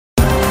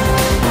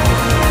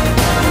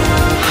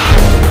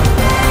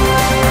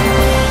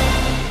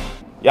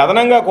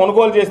అదనంగా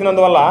కొనుగోలు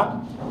చేసినందువల్ల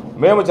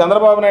మేము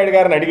చంద్రబాబు నాయుడు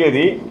గారిని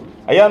అడిగేది,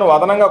 అయ్యా నువ్వు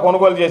అదనంగా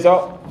కొనుగోలు చేసావు,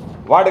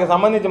 వాటికి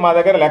సంబంధించి మా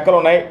దగ్గర లెక్కలు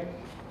ఉన్నాయి.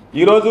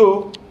 ఈరోజు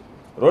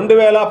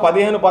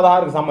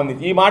 2015-16కి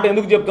సంబంధించి ఈ మాట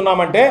ఎందుకు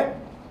చెప్తున్నామంటే,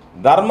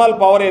 థర్మల్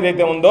పవర్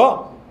ఏదైతే ఉందో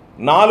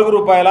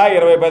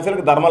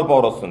 ₹4.20 థర్మల్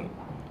పవర్ వస్తుంది.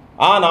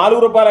 ఆ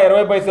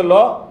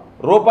 ₹4.20లో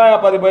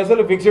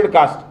 ₹1.10 fixed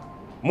cost,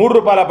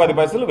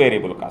 ₹3.10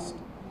 variable cost.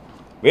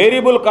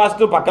 Variable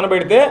cost పక్కన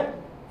పెడితే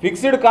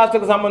ఫిక్స్డ్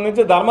కాస్ట్కి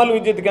సంబంధించి థర్మల్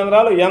విద్యుత్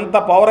కేంద్రాలు ఎంత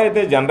పవర్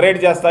అయితే జనరేట్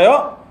చేస్తాయో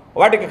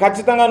వాటికి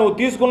ఖచ్చితంగా నువ్వు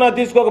తీసుకున్నా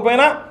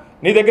తీసుకోకపోయినా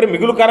నీ దగ్గర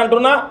మిగులు కరెంట్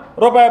ఉన్నా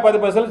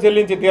 ₹1.10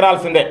 చెల్లించి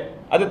తీరాల్సిందే,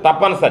 అది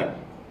తప్పనిసరి.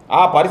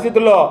 ఆ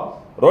పరిస్థితుల్లో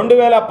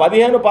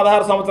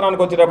 2015-16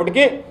 సంవత్సరానికి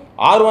వచ్చేటప్పటికి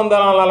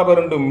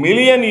 642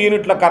 మిలియన్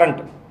యూనిట్ల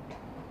కరెంటు,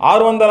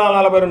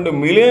 642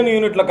 మిలియన్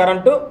యూనిట్ల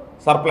కరెంటు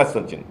సర్ప్లస్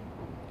వచ్చింది.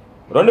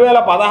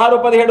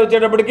 2016-17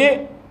 వచ్చేటప్పటికి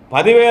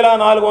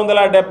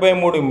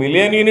 10,473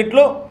 మిలియన్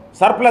యూనిట్లు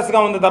సర్ప్లస్గా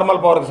ఉంది థర్మల్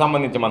పవర్కి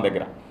సంబంధించి మన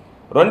దగ్గర.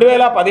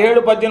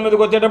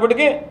 2017-18కి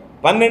వచ్చేటప్పటికి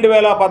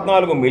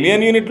 12,014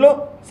 మిలియన్ యూనిట్లు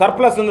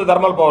సర్ప్లస్ ఉంది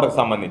థర్మల్ పవర్కి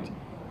సంబంధించి.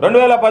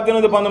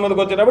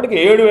 2018-19కి వచ్చేటప్పటికి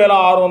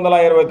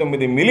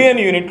 7,629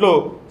 మిలియన్ యూనిట్లు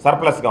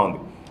సర్ప్లస్గా ఉంది.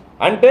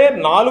 అంటే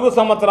 4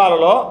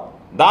 సంవత్సరాలలో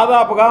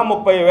దాదాపుగా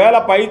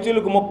 30,000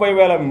 పైచులకు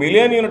 30,000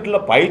 మిలియన్ యూనిట్ల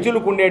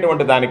పైచులకు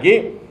ఉండేటువంటి దానికి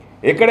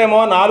ఇక్కడేమో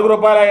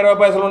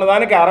 ₹4.20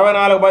 ఉన్నదానికి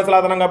 64 పైసలు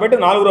అదనంగా పెట్టి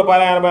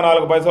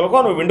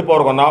 ₹4.84 నువ్వు విండ్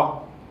పవర్ కొన్నావు.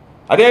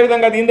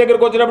 అదేవిధంగా దీని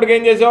దగ్గరకు వచ్చేటప్పటికి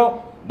ఏం చేసావు,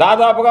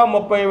 దాదాపుగా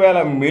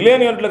 30,000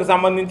 మిలియన్ యూనిట్లకు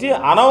సంబంధించి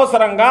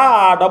అనవసరంగా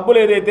ఆ డబ్బులు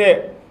ఏదైతే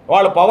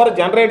వాళ్ళు పవర్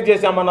జనరేట్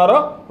చేశామన్నారో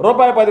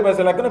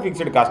 ₹1.10 లెక్కన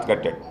ఫిక్స్డ్ కాస్ట్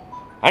కట్టాడు.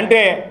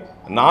 అంటే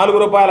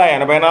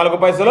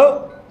 ₹4.84,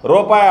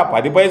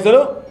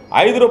 ₹1.10,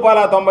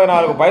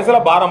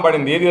 ₹5.94 భారం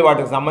పడింది ఏది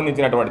వాటికి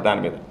సంబంధించినటువంటి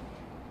దాని మీద.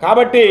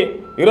 కాబట్టి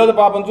ఈరోజు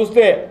పాపం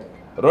చూస్తే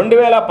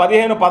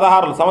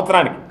 2015-16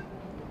 సంవత్సరానికి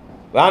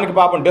దానికి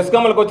పాపం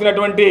డిస్కమ్లకు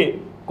వచ్చినటువంటి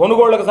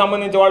కొనుగోళ్లకు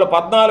సంబంధించి వాళ్ళు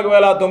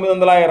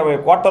 14,920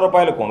 కోట్ల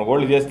రూపాయలు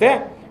కొనుగోళ్లు చేస్తే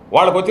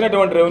వాళ్ళకు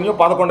వచ్చినటువంటి రెవెన్యూ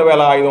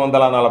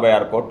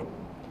 11,546 కోట్లు.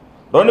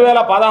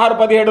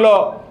 2016-17లో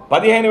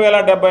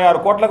 15,076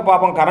 కోట్లకు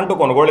పాపం కరెంటు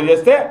కొనుగోలు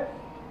చేస్తే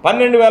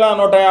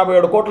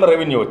 12,157 కోట్ల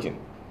రెవెన్యూ వచ్చింది.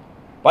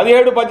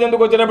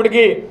 17-18కి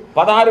వచ్చేటప్పటికి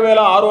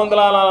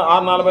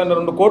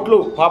 16,642 కోట్లు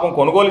పాపం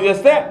కొనుగోలు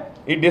చేస్తే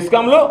ఈ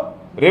డిస్కమ్లు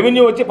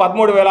రెవెన్యూ వచ్చి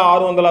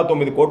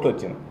 13,609 కోట్లు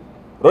వచ్చింది.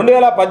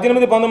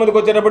 2018-19కి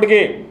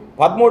వచ్చేటప్పటికి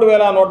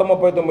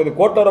 13,139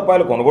 కోట్ల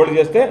రూపాయలు కొనుగోలు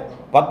చేస్తే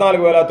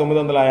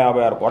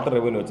 14,956 కోట్ల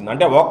రెవెన్యూ వచ్చింది.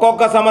 అంటే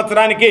ఒక్కొక్క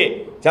సంవత్సరానికి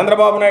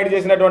చంద్రబాబు నాయుడు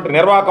చేసినటువంటి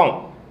నిర్వాహకం,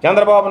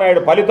 చంద్రబాబు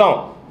నాయుడు ఫలితం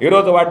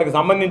ఈరోజు వాటికి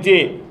సంబంధించి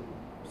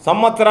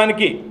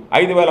సంవత్సరానికి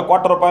 5,000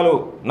 కోట్ల రూపాయలు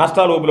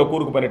నష్టాలు ఊబిలో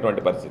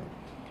కూరుకుపోయినటువంటి పరిస్థితి.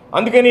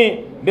 అందుకని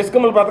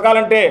డిస్కమ్లు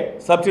బ్రతకాలంటే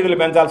సబ్సిడీలు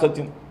పెంచాల్సి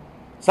వచ్చింది.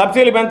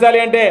 సబ్సిడీలు పెంచాలి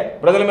అంటే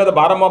ప్రజల మీద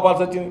భారం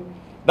మోపాల్సి వచ్చింది.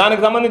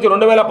 దానికి సంబంధించి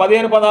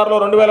 2015-16లో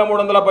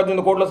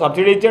 2,318 కోట్ల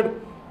సబ్సిడీ ఇచ్చాడు.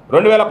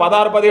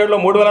 2016-17లో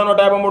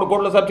 3,153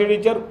 కోట్ల సబ్సిడీ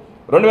ఇచ్చారు.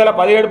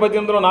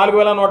 2017-18లో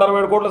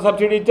 4,167 కోట్ల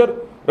సబ్సిడీ ఇచ్చారు.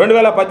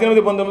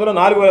 2018-19లో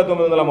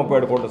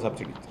 4,937 కోట్ల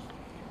సబ్సిడీ ఇచ్చారు.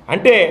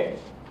 అంటే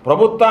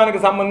ప్రభుత్వానికి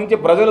సంబంధించి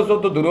ప్రజల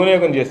సొత్తు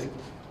దుర్వినియోగం చేసి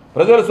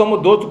ప్రజల సొమ్ము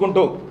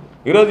దోచుకుంటూ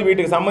ఈరోజు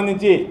వీటికి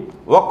సంబంధించి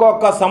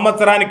ఒక్కొక్క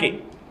సంవత్సరానికి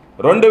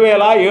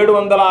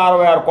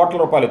 2,766 కోట్ల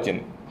రూపాయలు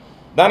వచ్చింది.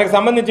 దానికి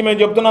సంబంధించి మేము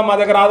చెప్తున్నాం, మా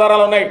దగ్గర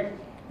ఆధారాలు ఉన్నాయి.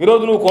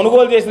 ఈరోజు నువ్వు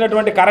కొనుగోలు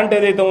చేసినటువంటి కరెంట్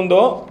ఏదైతే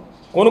ఉందో,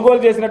 కొనుగోలు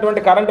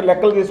చేసినటువంటి కరెంటు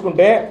లెక్కలు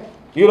తీసుకుంటే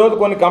ఈరోజు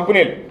కొన్ని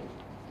కంపెనీలు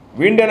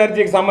విండ్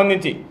ఎనర్జీకి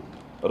సంబంధించి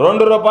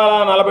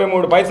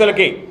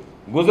 ₹2.43కి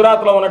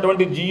గుజరాత్లో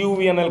ఉన్నటువంటి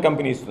GUVNL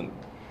కంపెనీ ఇస్తుంది.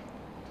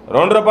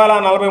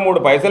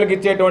 ₹2.43కి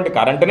ఇచ్చేటువంటి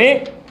కరెంటుని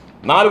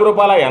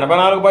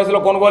 ₹4.84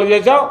 కొనుగోలు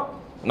చేశావు.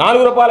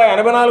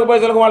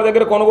 ₹4.84 వాళ్ళ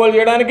దగ్గర కొనుగోలు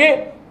చేయడానికి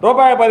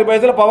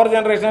 ₹1.10 పవర్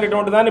జనరేషన్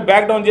ఇటువంటి దాన్ని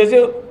బ్యాక్ డౌన్ చేసి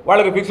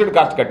వాళ్ళకి ఫిక్స్డ్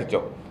కాస్ట్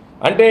కట్టించావు.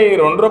 అంటే ఈ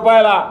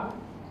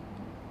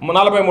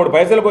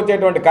 ₹2.43కి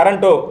వచ్చేటువంటి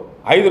కరెంటు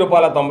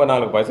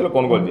 ₹5.94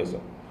 కొనుగోలు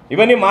చేశావు.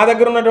 ఇవన్నీ మా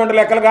దగ్గర ఉన్నటువంటి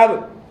లెక్కలు కాదు,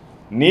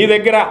 నీ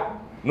దగ్గర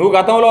నువ్వు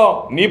గతంలో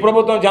నీ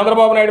ప్రభుత్వం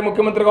చంద్రబాబు నాయుడు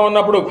ముఖ్యమంత్రిగా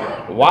ఉన్నప్పుడు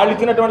వాళ్ళు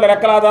ఇచ్చినటువంటి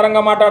లెక్కల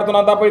ఆధారంగా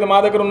మాట్లాడుతున్నాం తప్ప ఇది మా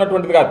దగ్గర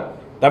ఉన్నటువంటిది కాదు.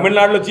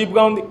 తమిళనాడులో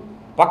చీప్గా ఉంది,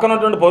 పక్కన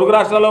ఉన్నటువంటి పొరుగు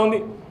రాష్ట్రాల్లో ఉంది.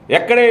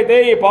 ఎక్కడైతే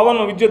ఈ పవన్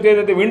విద్యుత్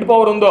ఏదైతే విండ్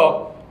పవర్ ఉందో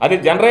అది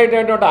జనరేట్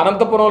అయినటువంటి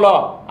అనంతపురంలో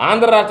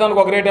ఆంధ్ర రాష్ట్రానికి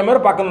ఒక రేట్ అమ్మారు,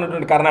 పక్కన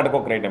ఉన్నటువంటి కర్ణాటక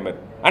ఒక రేట్ అమ్మారు.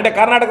 అంటే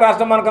కర్ణాటక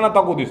రాష్ట్రం మనకన్నా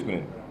తక్కువ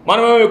తీసుకునేది,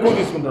 మనమేమో ఎక్కువ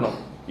తీసుకుంటున్నాం.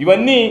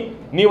 ఇవన్నీ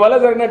నీ వల్ల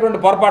జరిగినటువంటి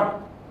పొరపాటు,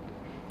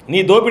 నీ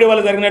దోపిడీ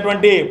వల్ల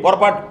జరిగినటువంటి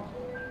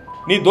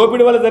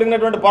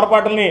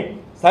పొరపాటుల్ని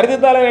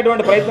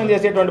సరిదిద్దాలనేటువంటి ప్రయత్నం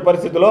చేసేటువంటి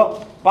పరిస్థితిలో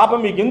పాపం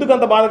మీకు ఎందుకు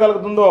అంత బాధ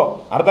కలుగుతుందో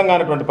అర్థం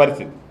కానటువంటి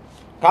పరిస్థితి.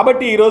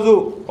 కాబట్టి ఈరోజు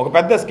ఒక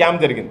పెద్ద స్కామ్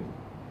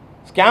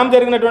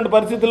జరిగినటువంటి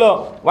పరిస్థితిలో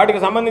వాటికి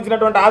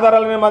సంబంధించినటువంటి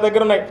ఆధారాలనే మా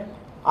దగ్గర ఉన్నాయి.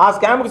 ఆ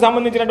స్కామ్కి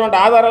సంబంధించినటువంటి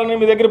ఆధారాలని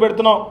మీ దగ్గర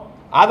పెడుతున్నాం.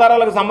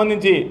 ఆధారాలకు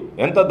సంబంధించి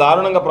ఎంత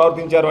దారుణంగా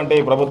ప్రవర్తించారు అంటే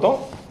ఈ ప్రభుత్వం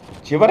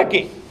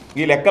చివరికి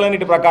ఈ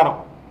లెక్కలన్నిటి ప్రకారం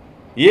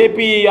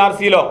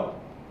ఏపీఆర్సీలో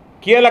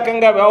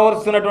కీలకంగా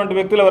వ్యవహరిస్తున్నటువంటి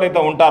వ్యక్తులు ఎవరైతే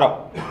ఉంటారో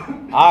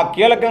ఆ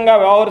కీలకంగా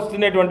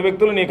వ్యవహరిస్తున్నటువంటి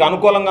వ్యక్తులు నీకు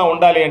అనుకూలంగా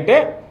ఉండాలి అంటే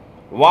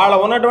వాళ్ళ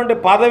ఉన్నటువంటి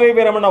పదవీ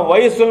విరమణ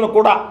వయస్సులను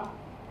కూడా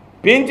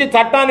పెంచి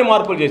చట్టాన్ని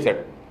మార్పులు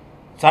చేశాడు.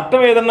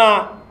 చట్టం ఏదన్నా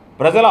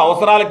ప్రజల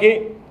అవసరాలకి,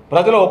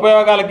 ప్రజల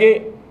ఉపయోగాలకి,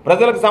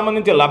 ప్రజలకు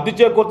సంబంధించి లబ్ధి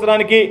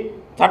చేకూర్చడానికి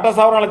చట్ట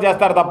సవరణలు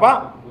చేస్తారు తప్ప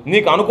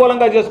నీకు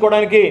అనుకూలంగా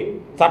చేసుకోవడానికి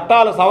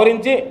చట్టాలు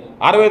సవరించి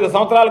 65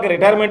 సంవత్సరాలకు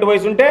రిటైర్మెంట్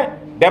వయసు ఉంటే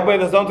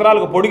 75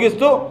 సంవత్సరాలకు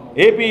పొడిగిస్తూ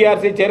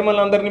ఏపీఆర్సీ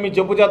చైర్మన్లందరినీ మీ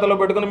చెప్పు చేతల్లో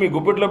పెట్టుకుని, మీ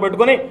గుప్పిట్లో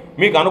పెట్టుకుని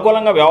మీకు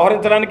అనుకూలంగా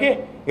వ్యవహరించడానికి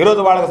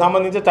ఈరోజు వాళ్ళకి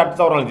సంబంధించి చట్ట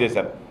సవరణలు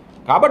చేశారు.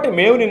 కాబట్టి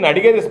మేము నిన్ను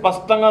అడిగేది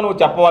స్పష్టంగా నువ్వు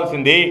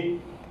చెప్పవలసింది,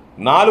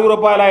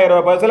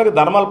 ₹4.20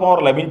 థర్మల్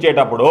పవర్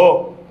లభించేటప్పుడు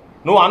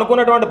నువ్వు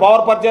అనుకున్నటువంటి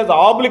పవర్ పర్చేజ్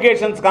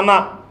ఆబ్లికేషన్స్ కన్నా,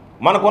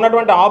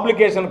 మనకున్నటువంటి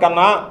ఆబ్లికేషన్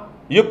కన్నా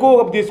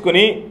ఎక్కువ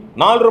తీసుకుని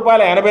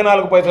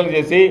 ₹4.84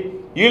 చేసి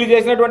వీళ్ళు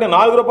చేసినటువంటి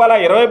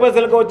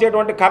 ₹4.20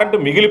 వచ్చేటువంటి కరెంటు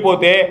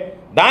మిగిలిపోతే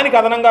దానికి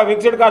అదనంగా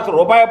ఫిక్స్డ్ కాస్ట్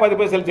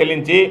 ₹1.10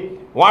 చెల్లించి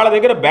వాళ్ళ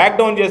దగ్గర బ్యాక్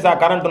డౌన్ చేసి ఆ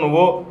కరెంటు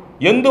నువ్వు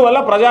ఎందువల్ల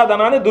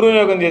ప్రజాధనాన్ని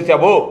దుర్వినియోగం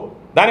చేశావు?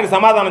 దానికి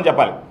సమాధానం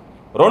చెప్పాలి.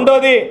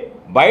 రెండోది,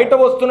 బయట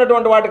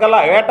వస్తున్నటువంటి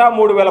వాటికల్లా ఏటా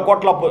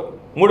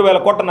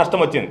 3,000 కోట్ల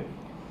నష్టం వచ్చింది.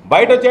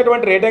 బయట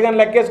వచ్చేటువంటి రేటే కానీ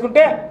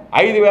లెక్కేసుకుంటే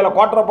 5,000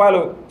 కోట్ల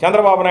రూపాయలు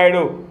చంద్రబాబు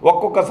నాయుడు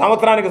ఒక్కొక్క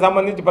సంవత్సరానికి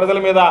సంబంధించి ప్రజల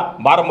మీద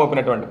భారం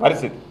మోపినటువంటి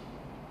పరిస్థితి.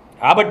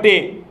 కాబట్టి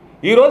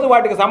ఈరోజు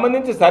వాటికి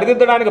సంబంధించి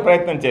సరిదిద్దడానికి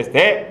ప్రయత్నం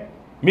చేస్తే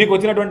మీకు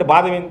వచ్చినటువంటి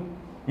బాధ ఏంది?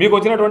 మీకు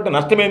వచ్చినటువంటి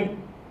నష్టమేంది?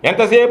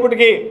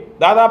 ఎంతసేపటికి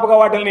దాదాపుగా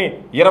వాటిని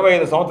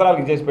 25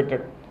 సంవత్సరాలకి చేసి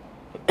పెట్టాడు.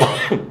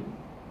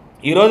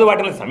 ఈరోజు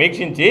వాటిని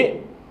సమీక్షించి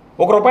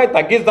 ₹1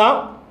 తగ్గిస్తాం,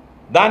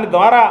 దాని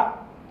ద్వారా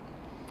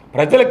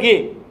ప్రజలకి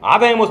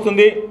ఆదాయం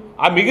వస్తుంది,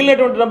 ఆ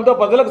మిగిలినటువంటి డబ్బుతో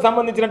ప్రజలకు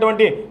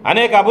సంబంధించినటువంటి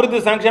అనేక అభివృద్ధి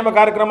సంక్షేమ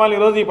కార్యక్రమాలు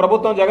ఈరోజు ఈ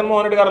ప్రభుత్వం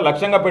జగన్మోహన్ రెడ్డి గారు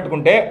లక్ష్యంగా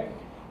పెట్టుకుంటే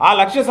ఆ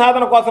లక్ష్య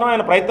సాధన కోసం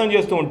ఆయన ప్రయత్నం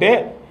చేస్తూ ఉంటే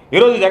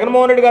ఈరోజు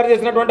జగన్మోహన్ రెడ్డి గారు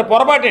చేసినటువంటి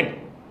పొరపాటేంటి?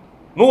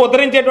 నువ్వు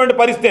ఉద్ధరించేటువంటి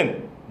పరిస్థితి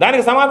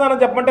దానికి సమాధానం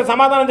చెప్పమంటే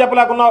సమాధానం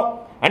చెప్పలేకున్నావు.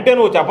 అంటే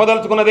నువ్వు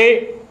చెప్పదలుచుకున్నది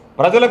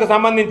ప్రజలకు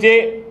సంబంధించి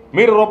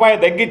మీరు ₹1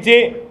 తగ్గించి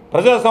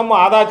ప్రజల సొమ్ము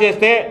ఆదా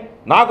చేస్తే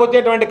నాకు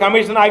వచ్చేటువంటి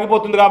కమిషన్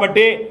ఆగిపోతుంది,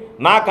 కాబట్టి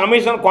నా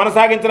కమిషన్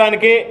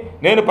కొనసాగించడానికి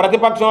నేను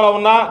ప్రతిపక్షంలో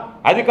ఉన్నా,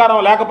 అధికారం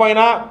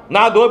లేకపోయినా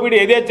నా దోపిడీ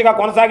యథేచ్ఛగా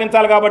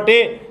కొనసాగించాలి, కాబట్టి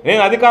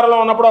నేను అధికారంలో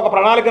ఉన్నప్పుడు ఒక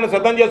ప్రణాళికను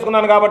సిద్ధం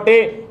చేసుకున్నాను, కాబట్టి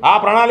ఆ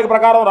ప్రణాళిక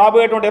ప్రకారం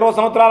రాబోయేటువంటి 20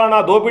 సంవత్సరాల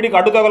నా దోపిడీకి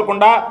అడ్డు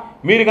తగలకుండా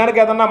మీరు కనుక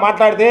ఏదన్నా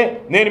మాట్లాడితే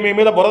నేను మీ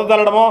మీద బురద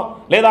చల్లడమో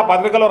లేదా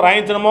పత్రికలో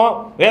రాయించడమో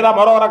లేదా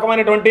మరో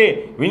రకమైనటువంటి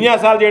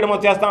విన్యాసాలు చేయడమో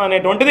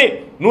చేస్తాననేటువంటిది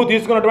నువ్వు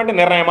తీసుకున్నటువంటి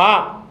నిర్ణయమా?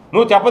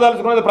 నువ్వు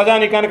చెప్పదలుచుకున్నది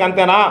ప్రజానీకానికి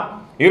అంతేనా?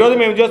 ఈరోజు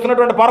మేము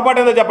చేస్తున్నటువంటి పొరపాటు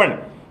ఏదో చెప్పండి.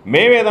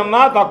 మేము ఏదన్నా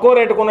తక్కువ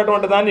రేటుకు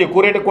ఉన్నటువంటి దాన్ని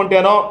ఎక్కువ రేటుకు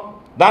కొంటేనో,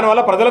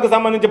 దానివల్ల ప్రజలకు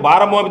సంబంధించి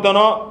భారం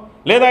మోపుతానో,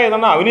 లేదా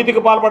ఏదన్నా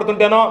అవినీతికి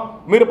పాల్పడుతుంటేనో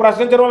మీరు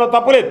ప్రశ్నించడంలో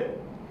తప్పులేదు.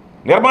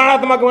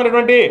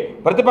 నిర్మాణాత్మకమైనటువంటి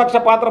ప్రతిపక్ష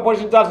పాత్ర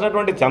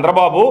పోషించాల్సినటువంటి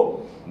చంద్రబాబు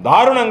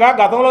దారుణంగా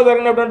గతంలో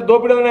జరిగినటువంటి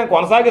దోపిడీలను నేను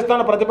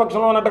కొనసాగిస్తాను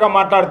ప్రతిపక్షంలో ఉన్నట్టుగా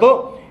మాట్లాడుతూ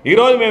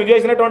ఈరోజు మేము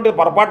చేసినటువంటి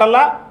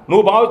పొరపాటల్లా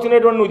నువ్వు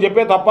భావించినటువంటి నువ్వు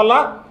చెప్పే తప్పల్లా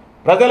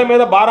ప్రజల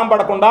మీద భారం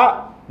పడకుండా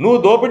నువ్వు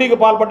దోపిడీకి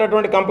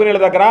పాల్పడ్డటువంటి కంపెనీల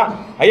దగ్గర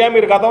అయ్యా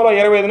మీరు గతంలో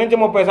 25 నుంచి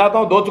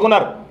 30%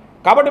 దోచుకున్నారు,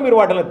 కాబట్టి మీరు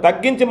వాటిని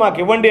తగ్గించి మాకు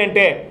ఇవ్వండి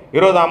అంటే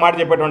ఈరోజు ఆ మాట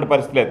చెప్పేటువంటి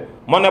పరిస్థితి లేదు.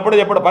 మొన్న ఎప్పుడు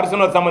చెప్పాడు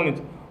పరిశ్రమలకు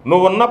సంబంధించి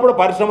నువ్వు ఉన్నప్పుడు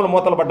పరిశ్రమలు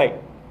మూతలు పడ్డాయి.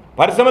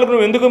 పరిశ్రమలకు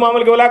నువ్వు ఎందుకు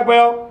మామూలుగా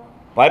ఇవ్వలేకపోయావు?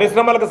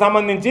 పరిశ్రమలకు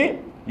సంబంధించి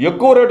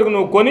ఎక్కువ రేటుకు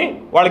నువ్వు కొని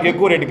వాళ్ళకి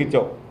ఎక్కువ రేటుకి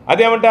ఇచ్చావు.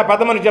 అదేమంటే ఆ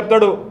పెద్ద మనిషి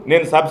చెప్తాడు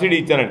నేను సబ్సిడీ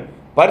ఇచ్చానని.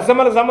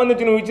 పరిశ్రమలకు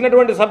సంబంధించి నువ్వు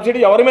ఇచ్చినటువంటి సబ్సిడీ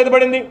ఎవరి మీద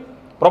పడింది?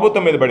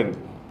 ప్రభుత్వం మీద పడింది.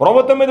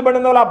 ప్రభుత్వం మీద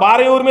పడింది వల్ల ఆ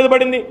భారం ఎవరి మీద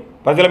పడింది?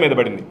 ప్రజల మీద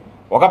పడింది.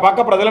 ఒక పక్క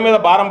ప్రజల మీద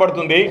భారం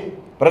పడుతుంది,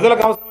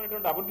 ప్రజలకు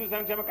అవసరమైనటువంటి అభివృద్ధి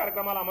సంక్షేమ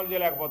కార్యక్రమాలు అమలు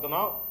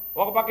చేయలేకపోతున్నాం,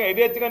 ఒక పక్క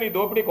యథేచ్ఛగా నీ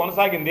దోపిడీ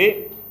కొనసాగింది.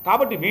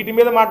 కాబట్టి వీటి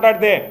మీద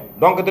మాట్లాడితే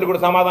డొంక తిరుగుడు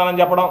సమాధానం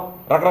చెప్పడం,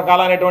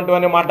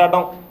 రకరకాలైనటువంటివన్నీ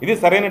మాట్లాడడం ఇది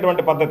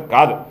సరైనటువంటి పద్ధతి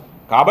కాదు.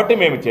 కాబట్టి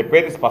మేము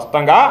చెప్పేది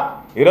స్పష్టంగా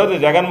ఈరోజు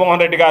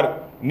జగన్మోహన్ రెడ్డి గారు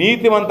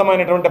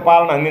నీతివంతమైనటువంటి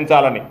పాలన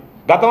అందించాలని,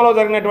 గతంలో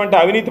జరిగినటువంటి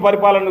అవినీతి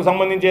పరిపాలనకు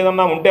సంబంధించి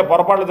ఏదన్నా ఉంటే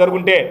పొరపాట్లు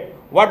జరుగుంటే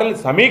వాటిని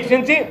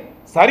సమీక్షించి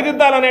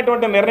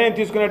సరిదిద్దాలనేటువంటి నిర్ణయం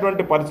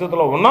తీసుకునేటువంటి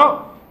పరిస్థితుల్లో ఉన్నాం.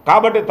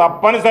 కాబట్టి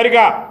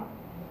తప్పనిసరిగా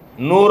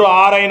 100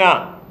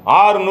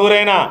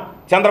 6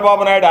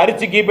 చంద్రబాబు నాయుడు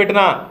అరిచి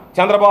గీపెట్టినా,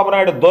 చంద్రబాబు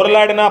నాయుడు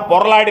దొరలాడినా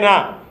పొరలాడినా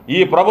ఈ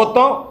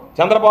ప్రభుత్వం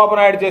చంద్రబాబు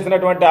నాయుడు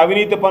చేసినటువంటి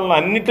అవినీతి పనులు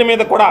అన్నింటి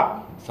మీద కూడా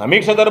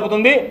సమీక్ష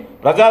జరుపుతుంది,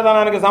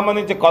 ప్రజాధనానికి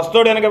సంబంధించి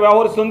కస్టోడియన్గా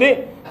వ్యవహరిస్తుంది.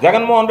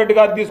 జగన్మోహన్ రెడ్డి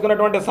గారు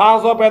తీసుకున్నటువంటి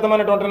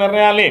సాహసోపేతమైనటువంటి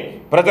నిర్ణయాల్ని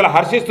ప్రజలు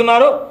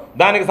హర్షిస్తున్నారు.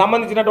 దానికి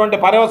సంబంధించినటువంటి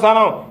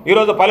పర్యవసానం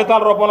ఈరోజు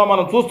ఫలితాల రూపంలో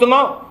మనం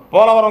చూస్తున్నాం.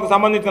 పోలవరంకు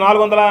సంబంధించి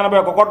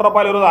 481 కోట్ల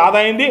రూపాయలు ఈరోజు ఆదా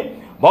అయింది.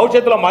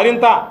 భవిష్యత్తులో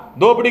మరింత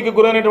దోపిడీకి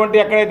గురైనటువంటి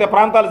ఎక్కడైతే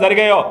ప్రాంతాలు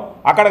జరిగాయో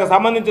అక్కడికి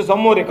సంబంధించి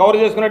సొమ్ము రికవర్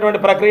చేసుకునేటువంటి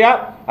ప్రక్రియ,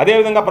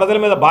 అదేవిధంగా ప్రజల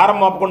మీద భారం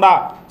మోపకుండా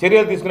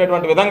చర్యలు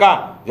తీసుకునేటువంటి విధంగా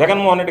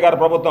జగన్మోహన్ రెడ్డి గారి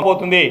ప్రభుత్వం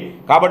పోతుంది.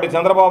 కాబట్టి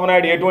చంద్రబాబు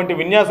నాయుడు ఎటువంటి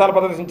విన్యాసాలు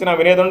ప్రదర్శించినా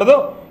వినేది ఉండదు.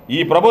 ఈ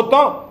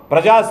ప్రభుత్వం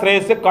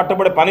ప్రజాశ్రేయస్సుకు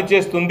కట్టుబడి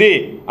పనిచేస్తుంది,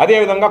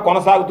 అదేవిధంగా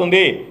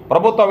కొనసాగుతుంది.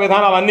 ప్రభుత్వ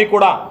విధానాలన్నీ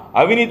కూడా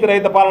అవినీతి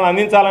రహిత పాలన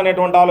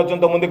అందించాలనేటువంటి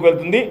ఆలోచనతో ముందుకు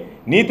వెళ్తుంది.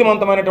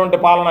 నీతివంతమైనటువంటి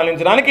పాలన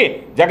అందించడానికి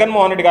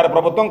జగన్మోహన్ రెడ్డి గారి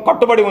ప్రభుత్వం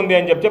కట్టుబడి ఉంది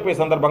అని చెప్పి ఈ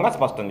సందర్భంగా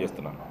స్పష్టం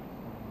చేస్తున్నాను.